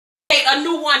a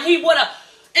new one, he would have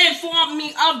informed me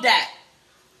of that.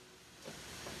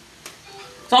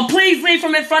 So please leave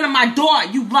from in front of my door,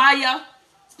 you liar.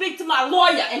 Speak to my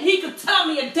lawyer and he could tell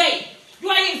me a date.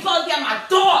 You ain't even supposed to be at my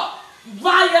door, you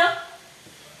liar.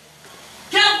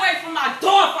 Get away from my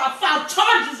door before I file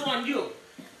charges on you.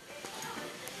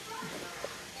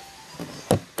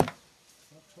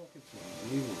 Stop talking to me.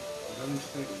 Leave him. Let me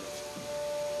think.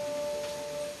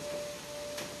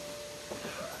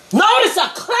 Notice a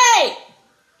claim!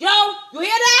 Yo, you hear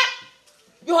that?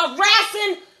 You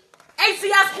harassing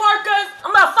ACS workers?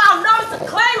 I'm gonna file notice of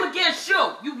claim against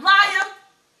you, you liar!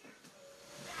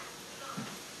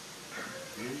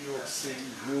 New York City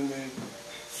human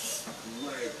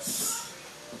rights.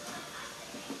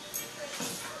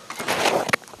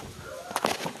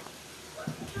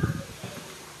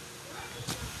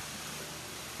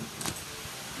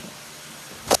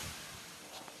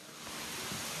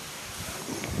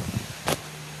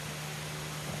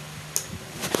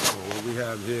 What we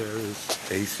have here is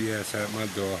ACS at my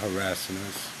door harassing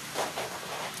us.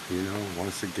 You know,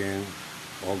 once again,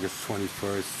 August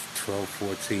 21st,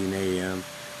 12:14 a.m.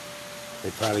 They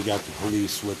probably got the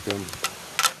police with them.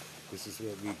 This is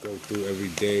what we go through every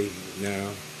day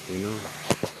now, you know.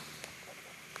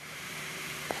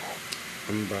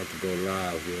 I'm about to go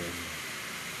live here.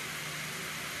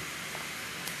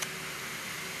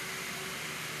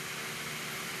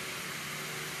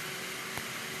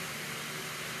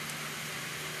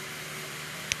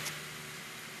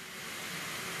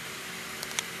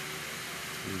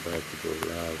 I'm about to go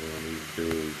live on these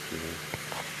dudes, you know.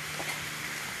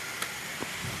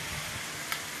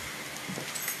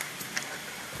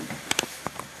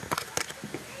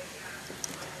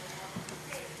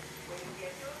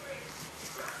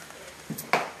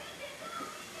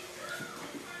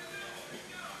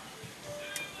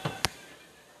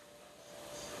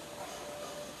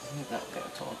 He's out there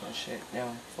talking shit, yo.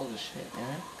 Full of shit,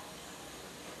 man.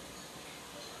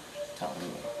 Telling me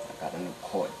I got a new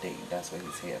court date. That's what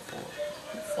he's here for.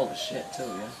 He's full of shit, too,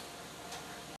 yeah.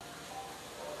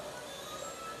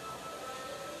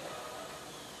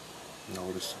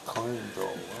 Notice the claim, though.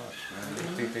 Watch, man. They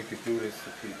think they could do this to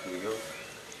people, yo.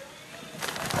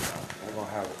 We're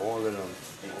gonna have all of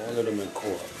them in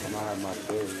court. I'm gonna have my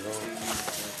theory, yo.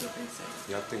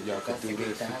 Y'all think y'all could do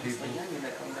this to people?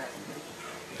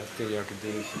 Y'all think y'all could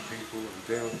do this to people? And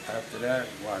then after that,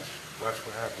 watch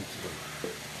what happens to them.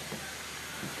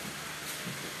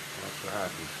 Watch what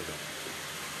happens to them.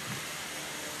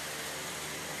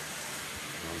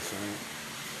 You know what I'm saying?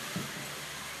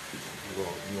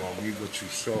 You gonna reap what you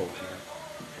sow, man.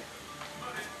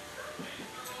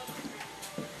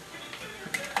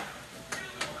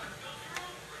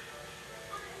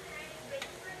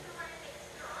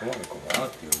 I want to go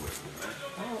out there with you, man.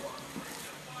 I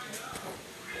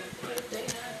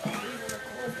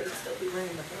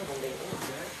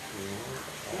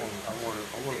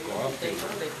want to go out there.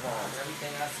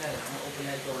 Everything I said, I'm gonna open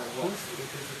that door and walk. Is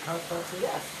the cops out there?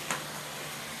 Yes.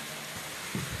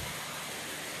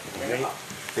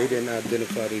 They didn't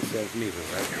identify themselves neither,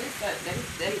 right? They said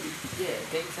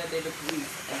they're the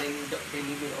police and they need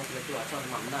me to open the door. I told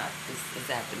them I'm not. It's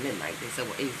after midnight. They said,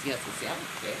 well, ACS will say, I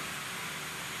don't care.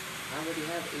 I already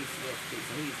have ACS case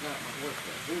and he's not my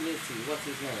worker. Who is he? What's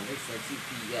his name? They said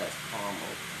CPS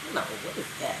Palmer. No, what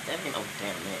is that? That ain't no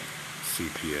damn name.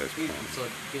 CPS Palmer. So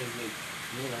it gives me,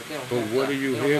 you know, they don't But what are you here